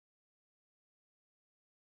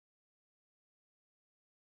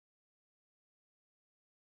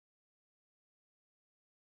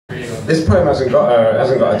This poem hasn't got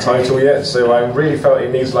a title yet, so I really felt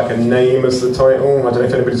it needs like a name as the title. I don't know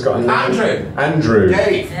if anybody's got a name. Andrew.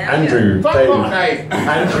 Dave. Andrew. Dave.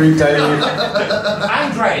 Andrew. Dave.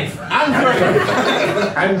 Andrave.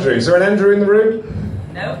 Andrew. Is there an Andrew in the room?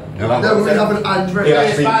 No. No, we have an Andrew. He'll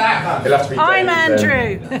have to be I'm Dave,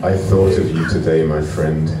 Andrew. I thought of you today, my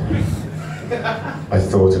friend. I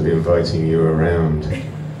thought of inviting you around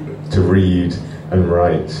to read and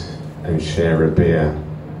write and share a beer.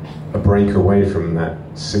 A break away from that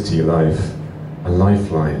city life, a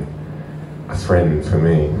lifeline, a friend for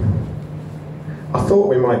me. I thought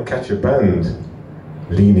we might catch a band,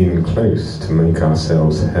 lean in close to make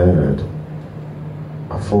ourselves heard.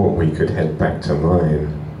 I thought we could head back to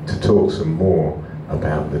mine to talk some more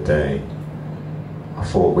about the day. I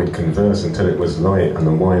thought we'd converse until it was light and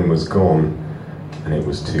the wine was gone and it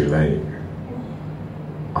was too late.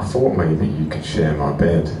 I thought maybe you could share my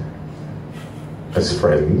bed. As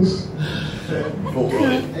friends,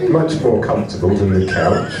 much more comfortable than the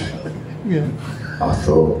couch. Yeah. I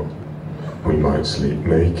thought we might sleep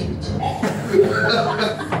naked.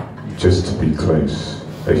 Just to be close,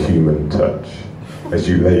 a human touch, as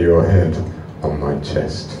you lay your head on my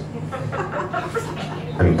chest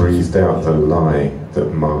and breathed out the lie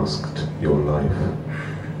that masked your life.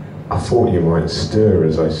 I thought you might stir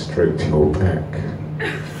as I stroked your back,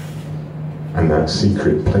 and that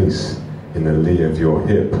secret place in the lee of your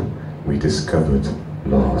hip we discovered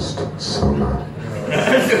last summer.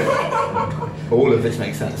 All of this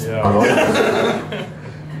makes sense. Yeah.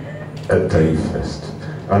 At Davefest.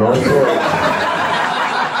 And I thought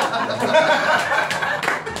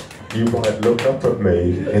you might look up at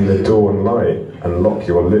me in the dawn light and lock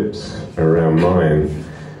your lips around mine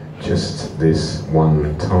just this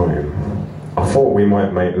one time. I thought we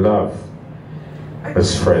might make love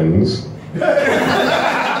as friends.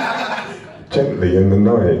 Gently in the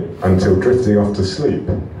night until drifting off to sleep,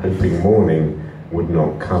 hoping morning would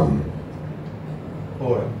not come.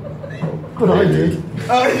 But I did.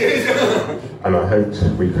 And I hoped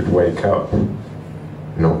we could wake up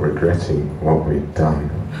not regretting what we'd done.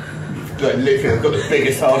 Like, literally, I've got the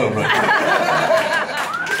biggest heart on right now.